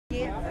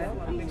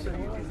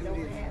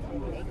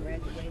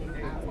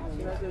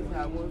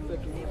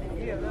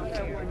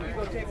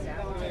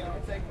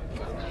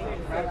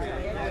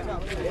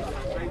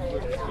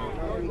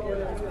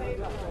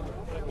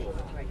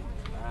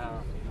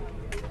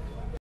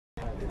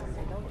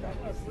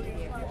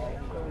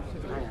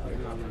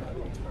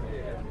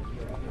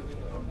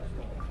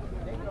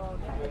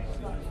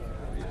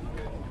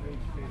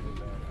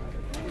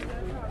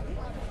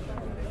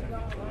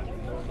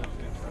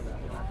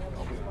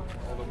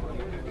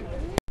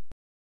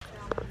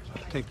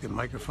Take the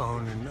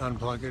microphone and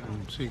unplug it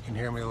and so you can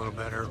hear me a little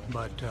better,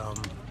 but the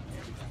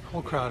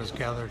whole crowd is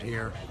gathered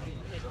here,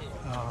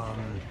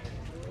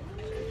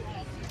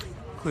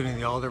 including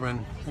the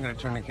alderman. I'm going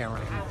to turn the camera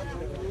on.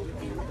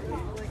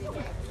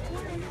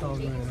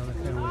 Alderman and other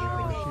family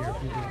members here,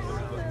 people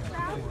around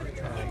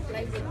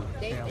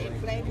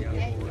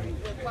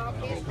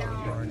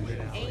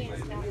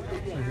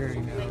we're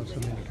hearing now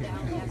some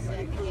indications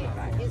that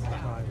the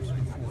tribes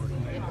before he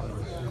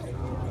was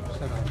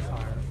set on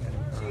fire.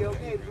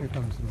 Here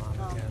comes the mom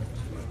again.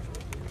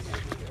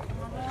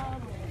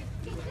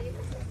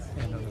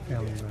 And other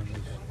family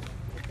members.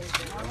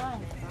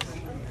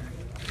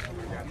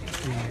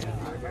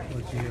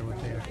 Let's hear what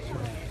they have to say.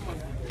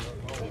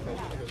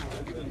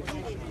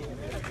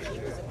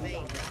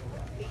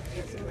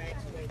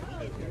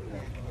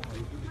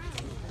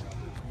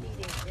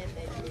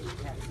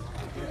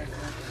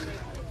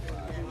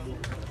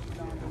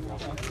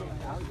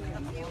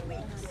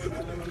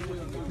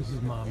 This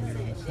is mom here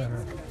in the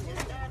center.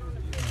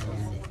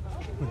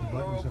 With the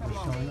buttons of her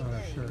son on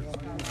her shirt.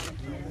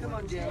 Come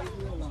on, Jay.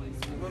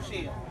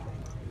 Rochelle.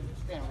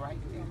 Stand right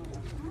there.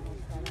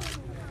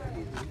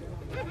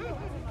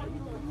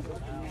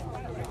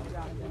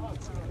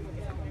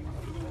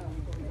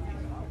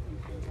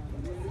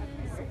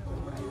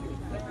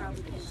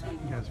 You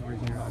guys are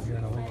reading out here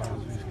in a whole while, so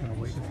we're just going to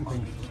wait for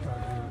things to start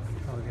here.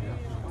 Probably going to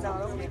have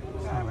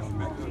to.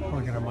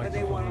 Plug in a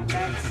microphone and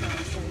get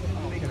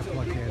it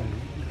plugged in.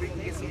 Let you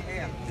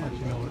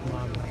know what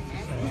mom likes to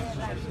say,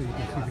 so you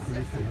can see the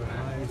grief in her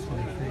eyes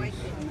and her face.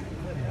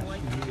 Yeah,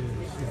 she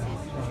is,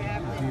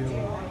 trying to deal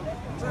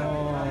with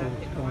all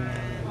that's going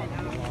on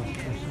and lost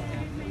her son.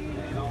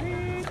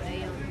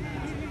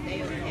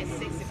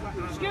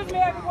 Excuse me,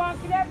 everyone.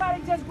 Can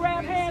everybody just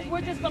grab hands?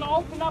 We're just going to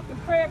open up in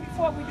prayer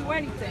before we do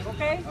anything,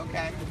 okay?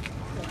 Okay.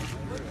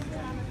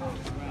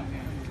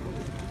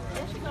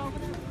 There she goes.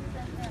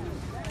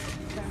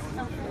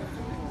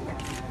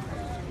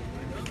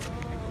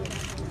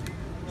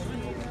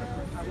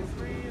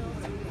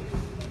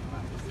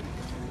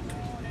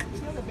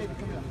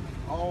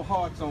 All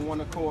hearts on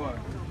one accord.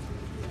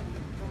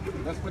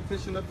 Let's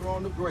petition the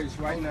throne of grace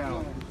right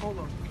now. Hold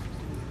on.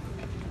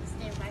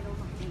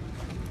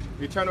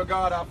 Eternal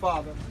God, our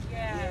Father.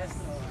 Yes.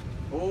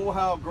 Oh,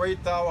 how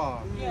great thou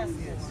art. Yes.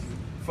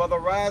 For the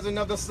rising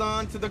of the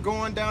sun to the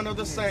going down of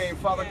the same.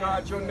 Father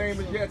God, your name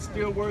is yet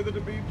still worthy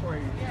to be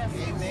praised. Yes.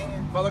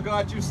 Amen. Father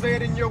God, you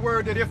said in your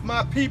word that if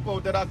my people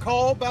that are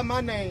called by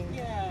my name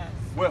Yes.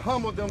 will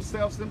humble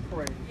themselves and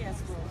pray,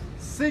 Yes, Lord.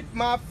 seek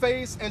my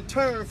face and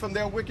turn from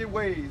their wicked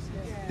ways,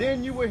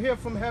 then you will hear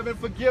from heaven,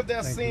 forgive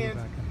their sins,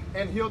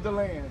 and heal the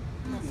land.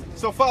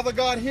 So, Father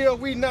God, here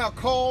we now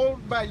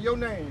called by your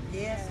name,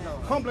 Yes,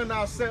 Lord. humbling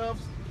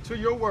ourselves to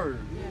your word,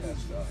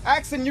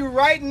 asking you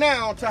right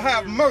now to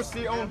have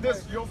mercy on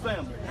this, your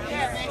family.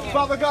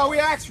 Father God, we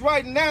ask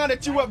right now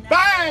that you will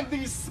bind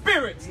these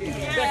spirits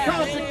that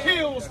come to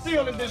kill,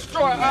 steal, and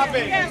destroy our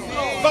babies.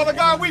 Father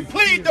God, we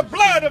plead the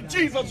blood of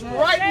Jesus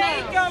right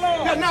now,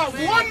 that not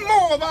one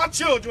more of our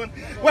children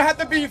will have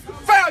to be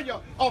failure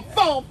or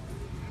fall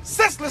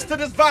senseless to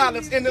this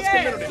violence in this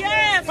community.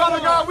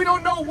 Father God, we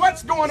don't know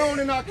what's going on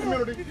in our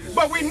community,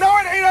 but we know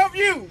it ain't of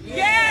you.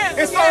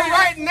 And so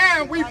right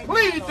now, we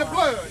plead the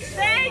blood.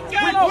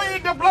 We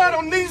plead the blood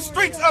on these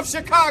streets of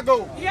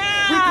Chicago. We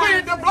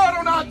plead the blood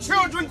on our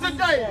children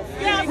today.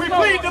 We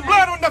plead the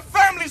blood on the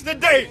families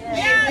today.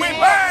 We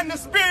bind the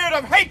spirit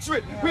of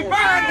hatred. We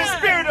bind the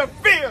spirit of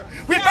fear.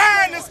 We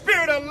bind the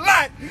spirit of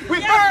lack. We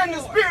bind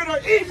the spirit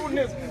of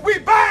evilness. We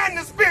bind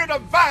the spirit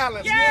of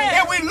violence.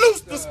 And we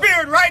loose the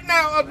spirit right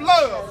now of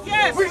love.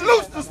 We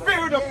loose the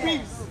spirit of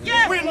peace.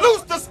 We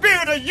loose the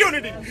spirit of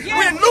unity.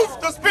 We loose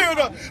the spirit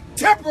of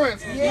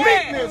temperance,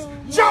 meekness,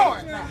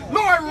 joy.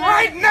 Lord,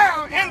 right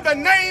now, in the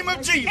name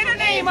of Jesus,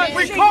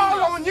 we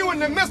call on you in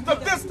the midst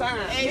of this time,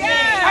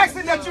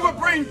 asking that you would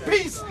bring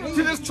peace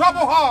to this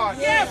troubled heart,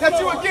 that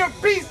you would give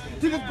peace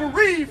to this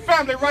bereaved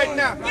family right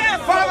now.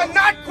 Father,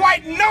 not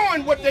quite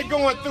knowing what they're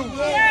going through,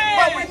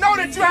 but we know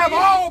that you have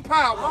all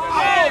power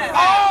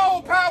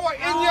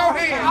in your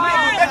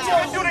hand, that you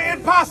can do the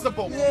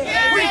impossible.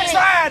 We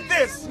tried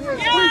this. We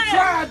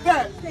tried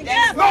that.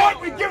 Lord,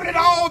 we're giving it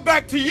all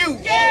back to you.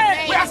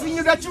 We're asking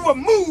you that you will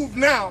move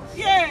now.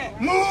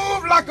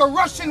 Move like a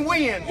rushing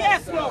wind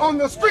on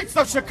the streets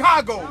of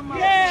Chicago.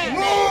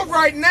 Move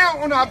right now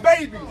on our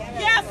babies.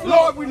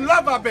 Lord, we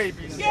love our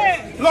babies.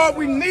 Lord,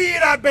 we need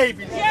our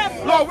babies.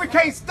 Lord, we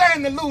can't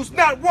stand to lose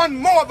not one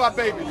more of our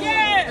babies.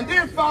 And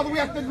then, Father, we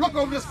have to look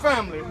over this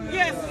family.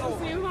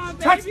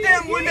 Touch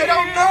them when they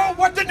don't know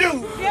what to to do.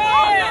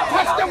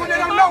 Touch them when they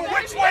don't know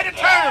which way to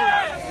turn.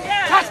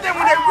 Touch them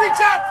when they reach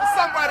out for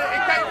somebody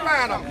and can't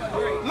find them.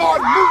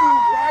 Lord,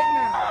 move right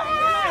now.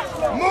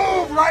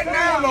 Move right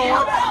now,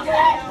 Lord.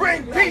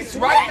 Bring peace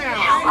right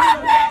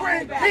now.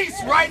 Bring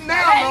peace right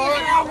now,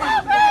 Lord.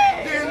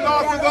 Then,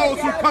 Lord, for those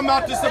who come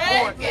out to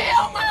support,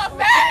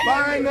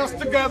 bind us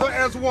together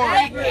as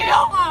one.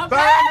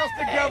 Bind us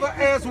together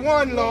as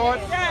one, Lord.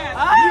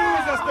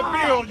 Use us to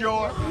build,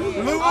 Lord.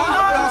 Use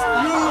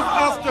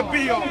us to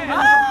build.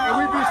 And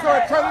we be so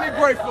eternally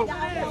grateful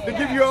to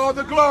give you all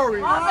the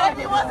glory.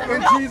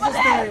 In Jesus'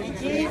 name.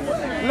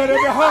 Let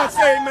every heart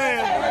say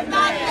amen.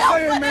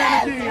 Say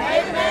amen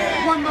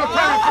again. One more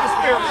time for the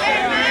Spirit.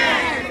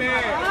 Amen.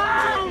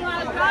 Oh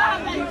my God,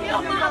 they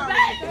killed my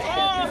baby.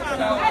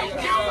 They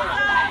killed my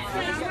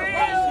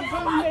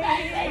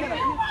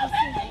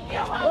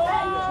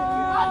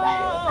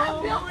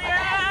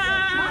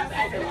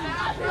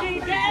He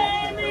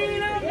gave me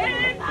the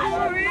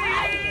victory.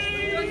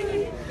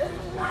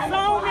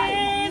 So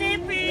many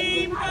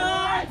people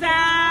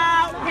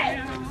doubt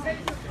him.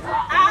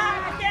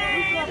 I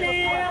can't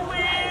live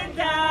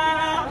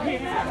without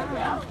him.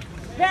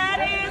 That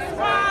is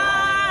why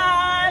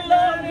I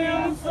love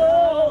him so.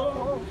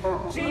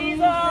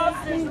 Jesus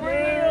is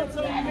real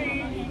to me.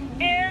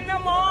 In the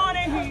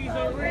morning he's a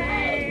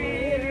real.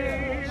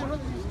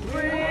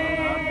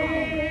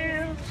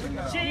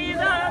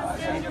 Jesus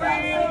is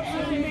real to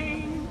me.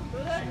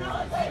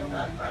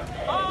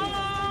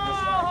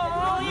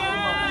 Oh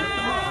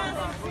yes,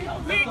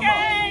 he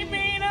gave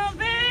me the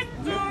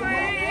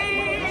victory.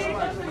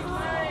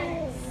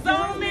 So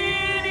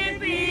many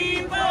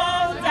people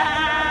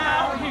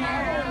doubt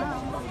him.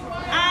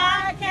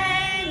 I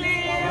can't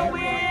live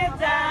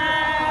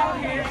without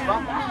him.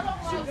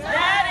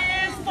 That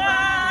is why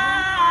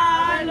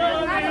I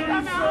love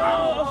him so.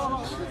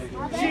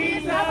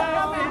 Jesus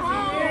is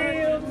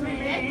real to me.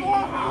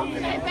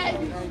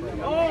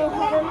 Oh,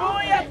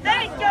 hallelujah.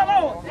 Thank you,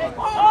 Lord.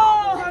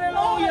 Oh,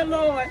 hallelujah,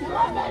 Lord. You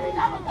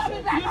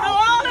know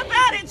all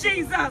about it,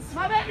 Jesus. It's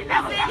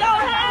in your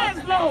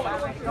hands, Lord.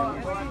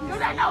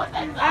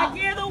 I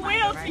give the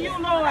will to you,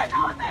 Lord.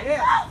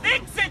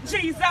 Fix it,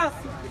 Jesus.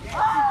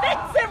 Fix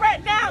it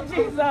right now,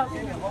 Jesus.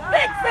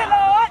 Fix it,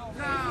 Lord.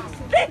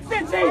 Fix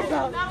it,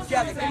 Jesus.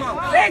 Kelly, come on.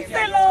 Fix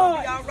it,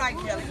 Lord. All right,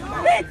 Kelly, come on.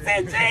 Fix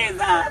it,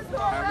 Jesus.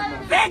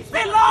 Fix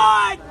it,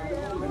 Lord.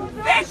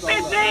 Fix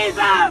it,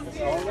 Jesus.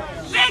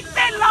 Fix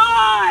it,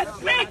 Lord.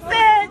 Fix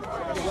it.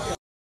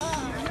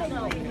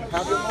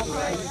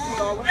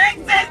 Fix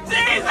it,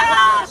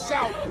 Jesus.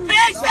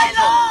 Fix it,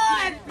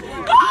 Lord.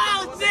 Oh,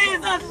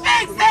 Jesus,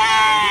 fix it.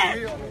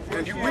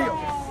 And he will.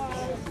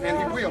 And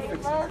he will fix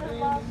it.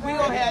 We're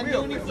going to have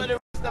unity for the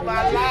rest of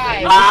our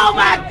lives. Oh,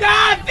 my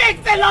God. Fix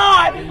it,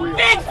 Lord.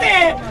 Fix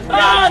it.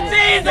 Oh,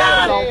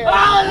 Jesus.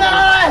 Oh,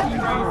 Lord.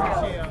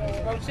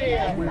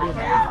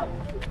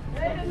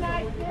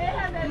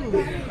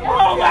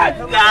 Oh my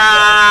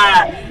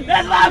God!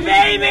 That's my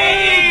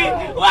baby!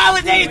 Why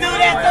would they do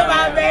that to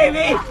my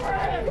baby?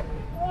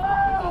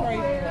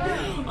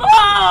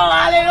 Oh,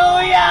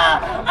 hallelujah!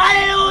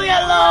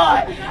 Hallelujah,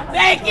 Lord!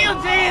 Thank you,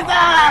 Jesus!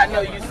 I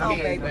know you're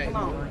scared, baby.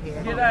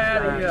 Get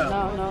out of here.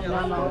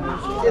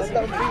 No. It's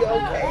going to be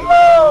okay.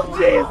 Oh,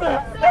 Jesus!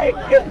 Thank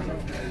you!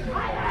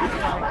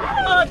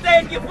 Oh,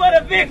 thank you for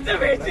the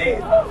victory,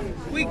 Jesus!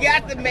 We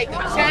got to make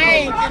a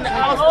change in the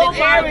Austin Oh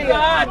my area.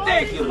 God,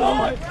 thank you,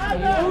 Lord.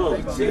 Oh,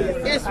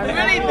 Jesus. It's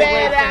really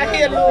bad out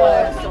here,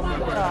 Lord.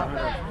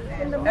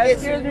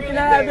 Excuse me, can I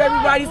have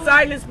everybody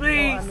silence,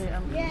 please?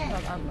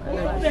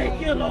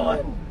 Thank you,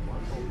 Lord.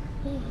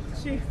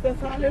 Jesus,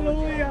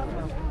 hallelujah.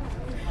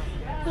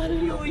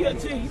 Hallelujah,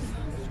 Jesus.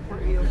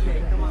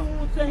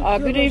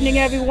 Good evening,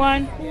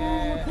 everyone.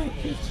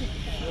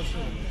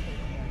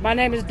 My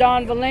name is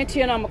Dawn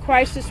Valenti, and I'm a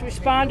crisis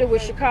responder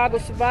with Chicago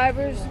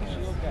Survivors.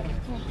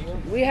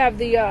 We have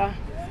the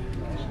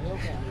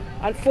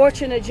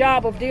unfortunate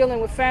job of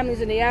dealing with families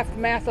in the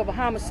aftermath of a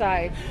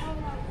homicide.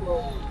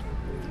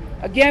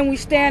 Again, we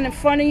stand in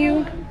front of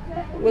you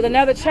with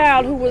another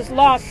child who was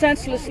lost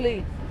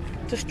senselessly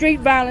to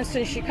street violence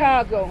in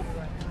Chicago.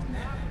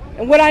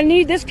 And what I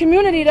need this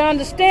community to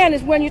understand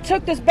is when you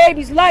took this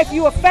baby's life,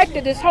 you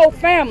affected this whole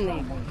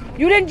family.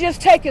 You didn't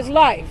just take his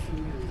life.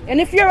 And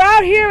if you're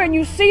out here and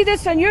you see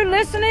this and you're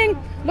listening,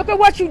 look at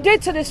what you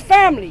did to this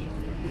family.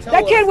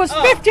 That kid was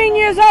 15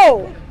 years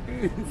old.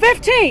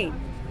 15.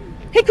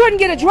 He couldn't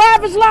get a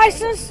driver's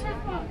license.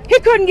 He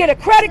couldn't get a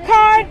credit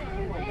card.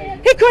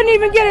 He couldn't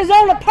even get his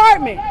own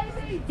apartment.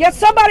 Yet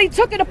somebody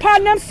took it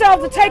upon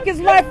themselves to take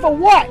his life for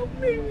what?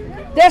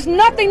 There's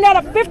nothing that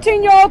a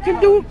 15-year-old can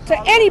do to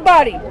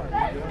anybody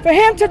for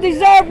him to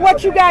deserve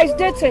what you guys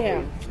did to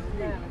him.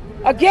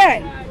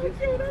 Again,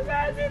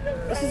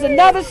 this is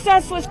another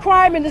senseless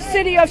crime in the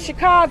city of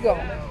Chicago.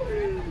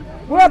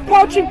 We're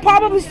approaching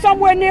probably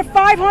somewhere near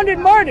 500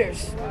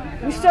 murders.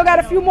 We still got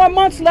a few more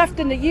months left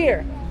in the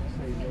year.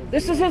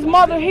 This is his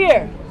mother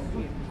here.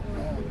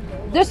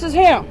 This is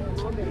him.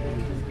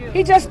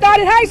 He just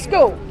started high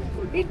school.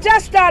 He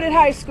just started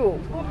high school.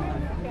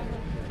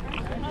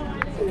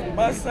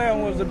 My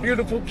son was a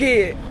beautiful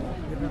kid.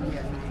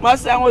 My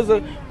son was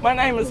my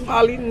name is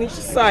Polly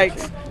Nisha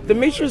Sykes.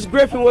 Demetrius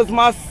Griffin was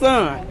my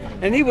son,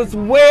 and he was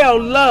well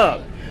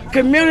loved.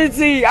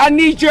 Community, I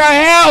need your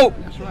help.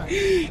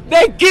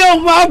 They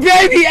killed my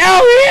baby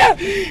out here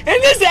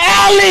in this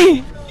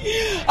alley.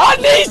 I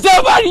need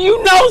somebody,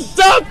 you know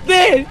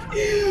something.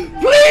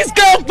 Please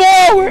come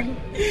forward.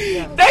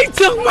 They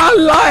took my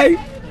life.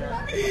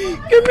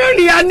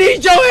 Community, I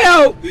need your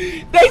help.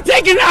 They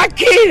taking our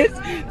kids.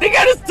 They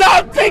gotta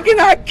stop taking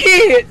our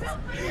kids.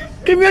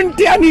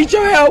 Community, I need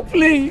your help,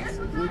 please.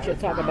 We should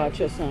talk about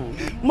your son.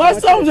 My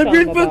son's a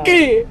beautiful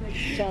kid.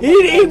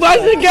 He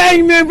wasn't a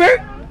gang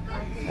member.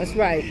 That's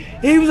right.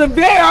 He was a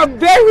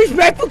very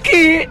respectful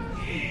kid.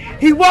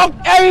 He walked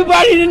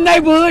everybody in the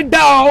neighborhood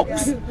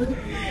dogs.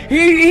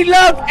 He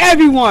loved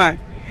everyone.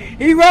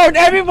 He rode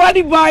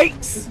everybody's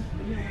bikes.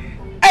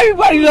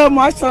 Everybody loved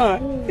my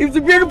son. He was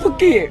a beautiful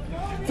kid.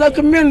 So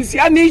community,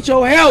 I need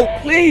your help,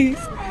 please.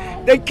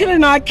 They're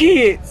killing our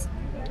kids.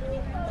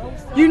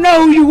 You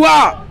know who you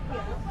are.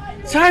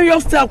 Turn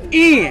yourself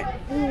in.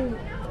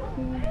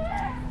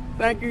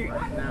 Thank you.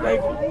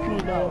 Thank you.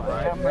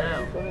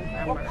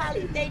 Well,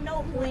 Polly, they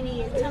know who it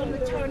is. Tell them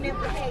to turn their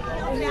head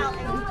out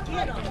and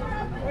get him.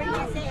 Bring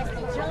his ass to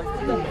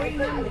justice or bring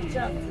him to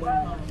justice.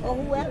 Or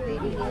whoever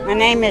it is. My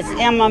name is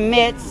Emma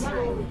Mitz.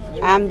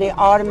 I'm the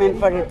alderman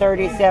for the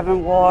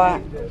 37th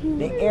Ward,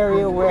 the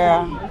area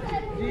where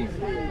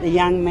the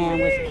young man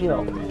was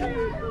killed.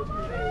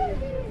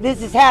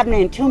 This is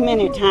happening too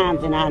many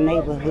times in our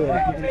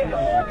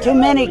neighborhood. Too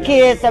many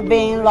kids are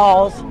being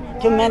lost,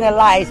 too many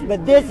lives,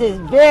 but this is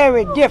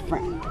very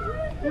different.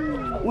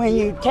 When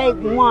you take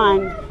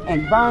one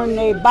and burn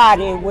their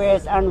body where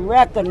it's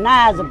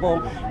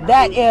unrecognizable,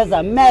 that is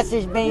a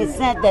message being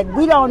sent that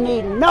we don't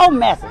need no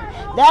message.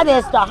 That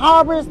is the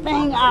horriblest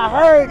thing I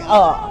heard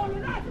of.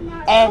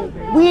 And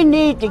we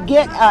need to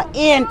get an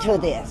end to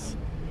this.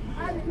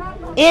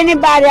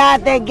 Anybody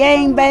out there,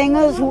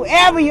 gangbangers,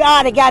 whoever you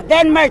are that got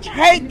that much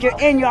hatred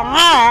in your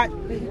heart,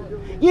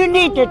 you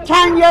need to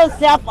turn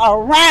yourself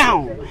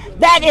around.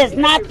 That is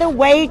not the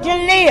way to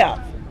live.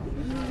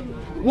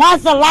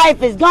 Once a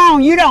life is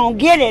gone, you don't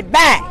get it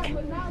back.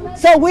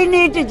 So we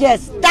need to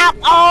just stop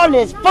all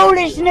this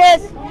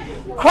foolishness,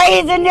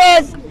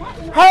 craziness,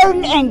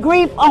 hurting and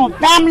grief on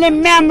family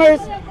members.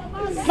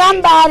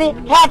 Somebody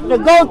has to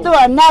go through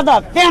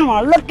another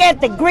funeral. Look at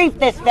the grief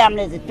this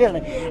family is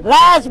feeling.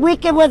 Last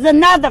week it was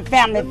another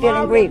family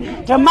feeling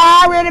grief.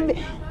 Tomorrow,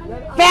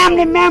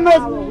 family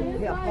members,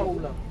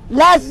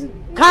 let's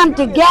come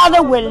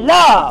together with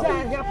love.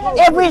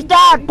 If we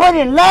start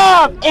putting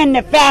love in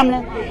the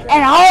family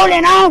and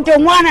holding on to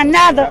one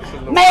another,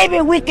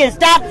 maybe we can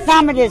stop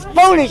some of this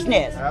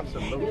foolishness.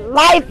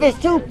 Life is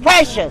too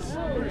precious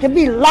to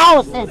be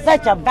lost in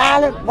such a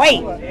violent way.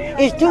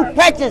 It's too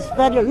precious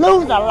for to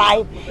lose a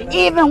life,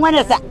 even when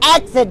it's an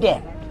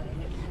accident.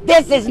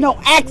 This is no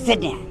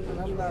accident.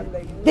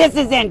 This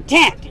is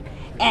intent.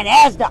 And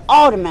as the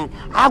alderman,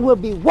 I will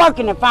be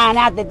working to find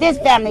out that this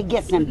family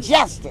gets some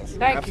justice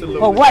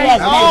for what has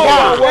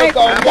been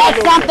done.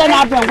 That's something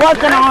I've been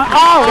working on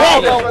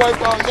already.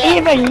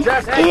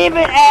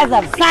 Even as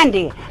of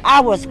Sunday,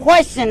 I was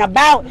questioning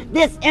about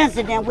this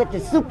incident with the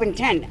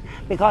superintendent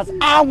because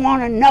I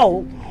want to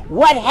know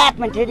what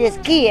happened to this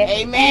kid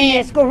in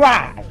this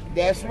garage.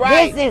 That's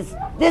right.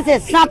 This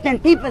is something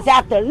people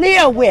have to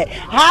live with.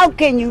 How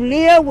can you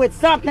live with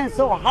something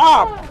so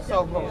horrible,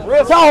 so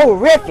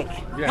horrific?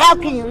 Yeah. How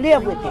can you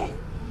live with that?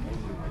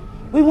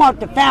 We want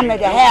the family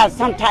to have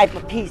some type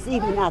of peace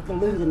even after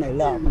losing their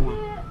loved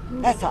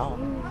one. That's all.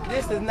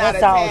 This is not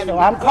That's all. So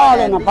I'm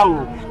calling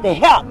upon the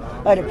help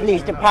of the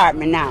police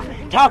department now,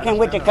 talking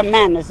with the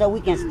commander so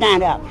we can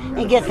stand up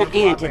and get some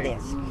end to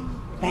this.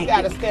 You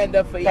gotta stand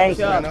up for each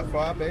other.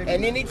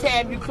 And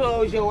anytime you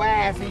close your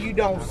eyes and you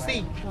don't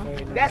see,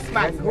 that's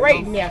my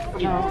great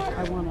nephew.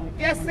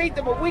 Just seen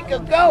them a week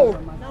ago.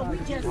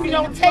 We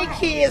don't take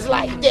kids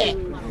like that.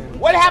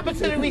 What happened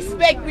to the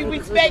respect? We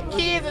respect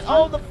kids and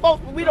older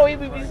folks, but we don't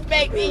even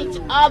respect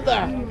each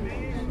other.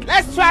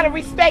 Let's try to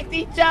respect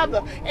each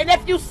other. And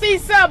if you see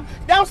something,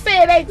 don't say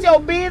it ain't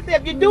your business.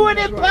 If you do it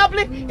in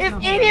public, it's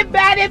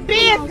anybody's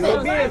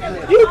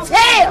business. You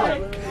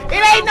tell.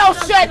 It ain't no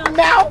shutting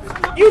mouth.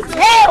 You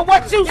tell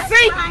what you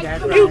see.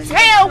 You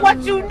tell what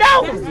you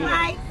know.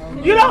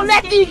 You don't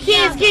let these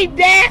kids keep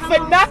dying for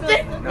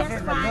nothing.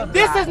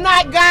 This is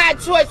not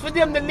God's choice for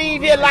them to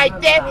leave here like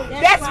that.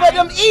 That's for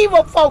them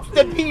evil folks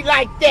to be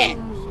like that.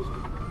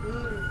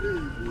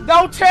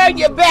 Don't turn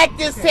your back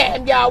this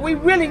time, y'all. We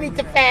really need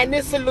to find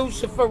this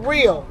solution for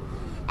real.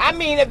 I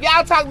mean, if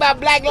y'all talk about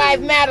Black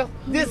Lives Matter,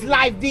 this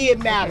life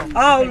did matter.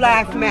 All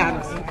life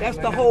matters. That's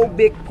the whole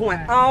big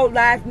point. All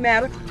life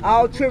matters.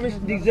 All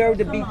children deserve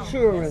to be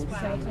children.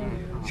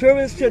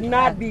 Children should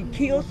not be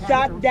killed,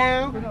 shot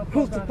down,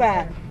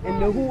 crucified.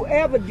 And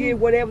whoever did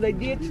whatever they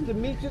did to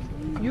Demetrius,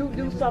 you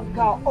do something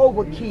called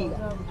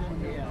overkill.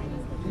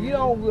 You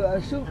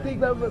don't shoot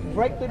people,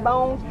 break their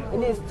bones,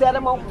 and then set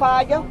them on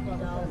fire.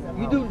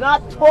 You do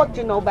not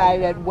torture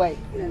nobody that way.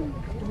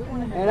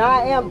 And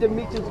I am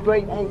Demetrius'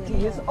 great auntie,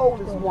 his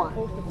oldest one.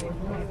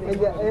 And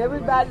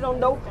everybody don't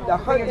know the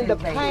hurt and the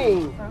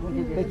pain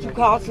that you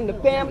causing the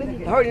family,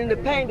 the hurt and the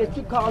pain that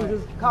you causing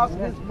this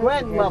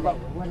grandmother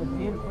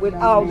with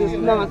all this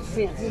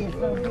nonsense.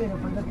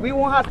 We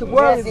won't have to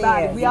worry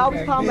about it. We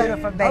always talk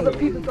about other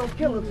people gonna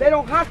kill us. They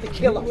don't have to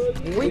kill us.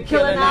 We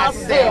killing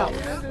ourselves.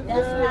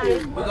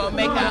 We're gonna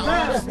make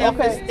our own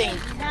self-esteem.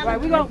 Right,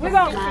 we're gonna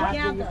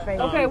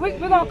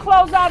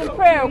close out in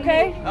prayer,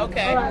 okay?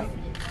 Okay. Right.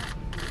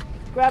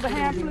 Grab a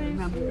hand, please.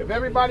 If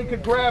everybody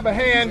could grab a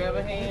hand.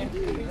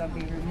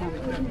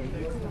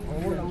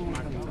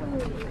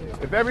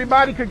 If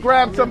everybody could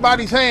grab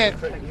somebody's hand.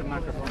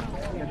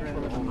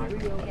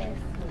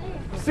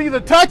 See,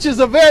 the touch is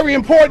a very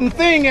important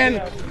thing,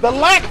 and the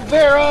lack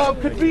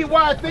thereof could be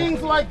why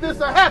things like this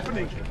are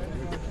happening.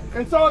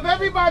 And so if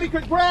everybody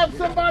could grab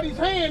somebody's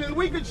hand and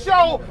we could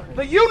show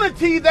the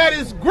unity that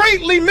is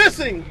greatly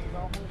missing.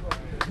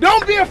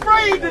 Don't be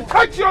afraid to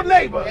touch your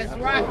neighbor. That's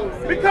right.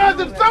 Because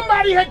if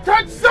somebody had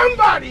touched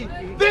somebody,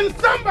 then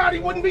somebody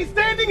wouldn't be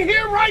standing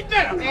here right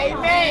now.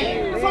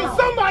 Amen. So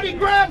somebody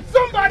grab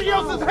somebody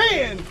else's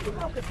hand.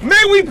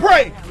 May we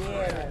pray.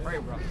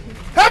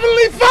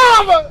 Heavenly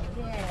Father,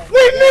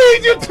 we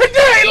need you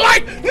today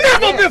like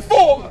never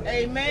before.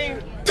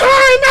 Amen.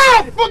 Time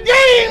out for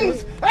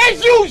games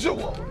as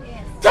usual.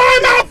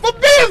 Time out for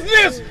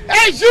business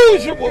as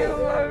usual.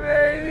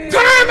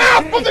 Time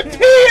out for the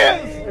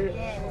tears.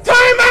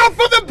 Time out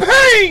for the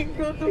pain.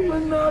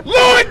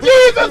 Lord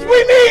Jesus,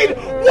 we need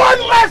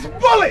one less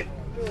bullet.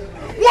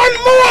 One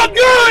more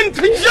gun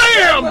to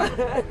jam.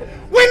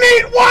 We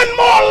need one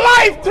more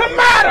life to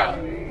matter.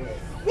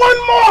 One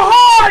more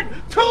heart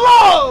to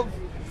love.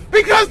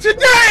 Because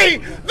today,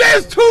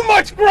 there's too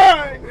much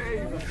crime.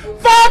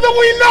 Father,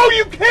 we know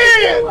you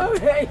can.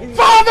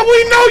 Father,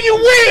 we know you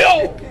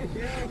will.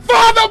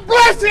 Father,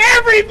 bless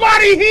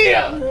everybody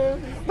here.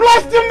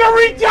 Bless them to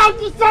reach out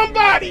to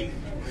somebody.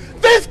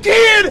 This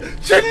kid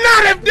should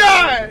not have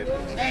died.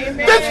 Amen.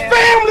 This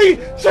family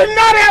should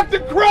not have to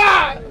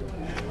cry.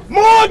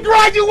 More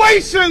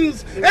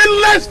graduations and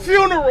less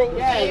funerals.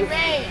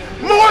 Amen.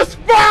 More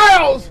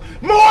smiles,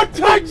 more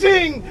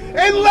touching,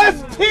 and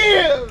less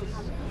tears.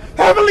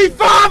 Heavenly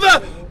Father,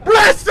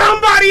 bless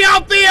somebody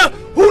out there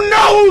who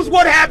knows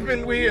what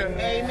happened here.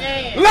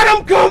 Amen. Let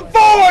them come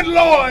forward,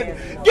 Lord.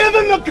 Give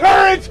them the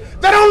courage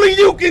that only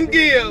you can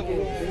give.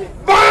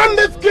 Bond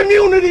this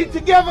community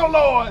together,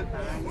 Lord.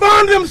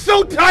 Bond them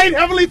so tight,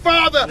 Heavenly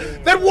Father,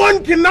 that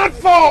one cannot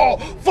fall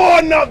for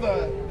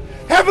another.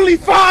 Heavenly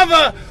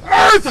Father,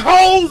 earth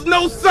holds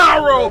no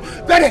sorrow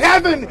that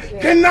heaven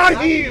cannot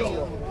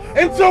heal.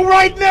 And so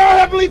right now,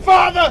 Heavenly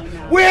Father,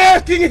 we're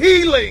asking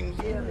healing.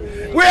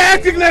 We're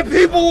asking that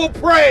people will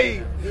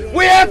pray.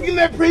 We're asking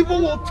that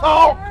people will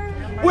talk.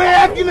 We're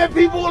asking that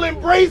people will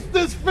embrace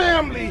this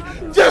family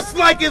just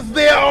like it's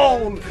their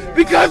own.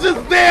 Because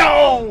it's their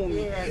own.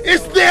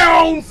 It's their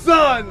own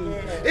son.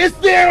 It's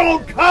their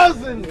own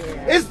cousin.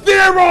 It's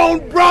their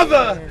own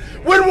brother.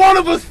 When one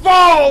of us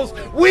falls,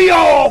 we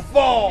all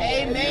fall.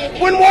 Amen.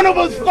 When one of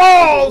us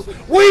falls,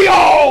 we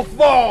all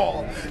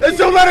fall. And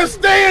so let us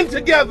stand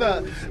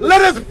together.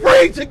 Let us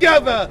pray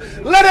together.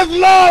 Let us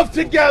love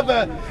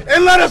together.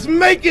 And let us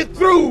make it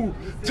through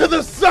to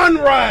the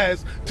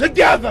sunrise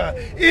together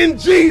in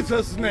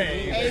Jesus'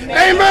 name.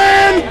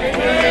 Amen.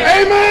 Amen.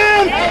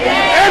 Amen.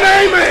 And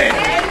amen.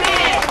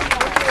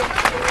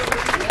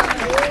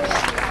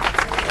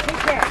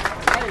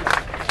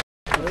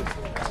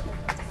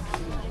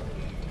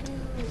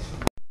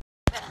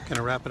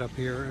 Gonna wrap it up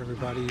here,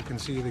 everybody. You can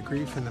see the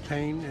grief and the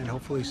pain, and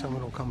hopefully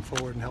someone will come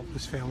forward and help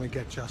this family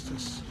get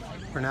justice.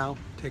 For now,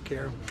 take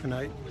care. Good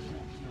night.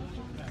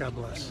 God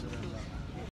bless.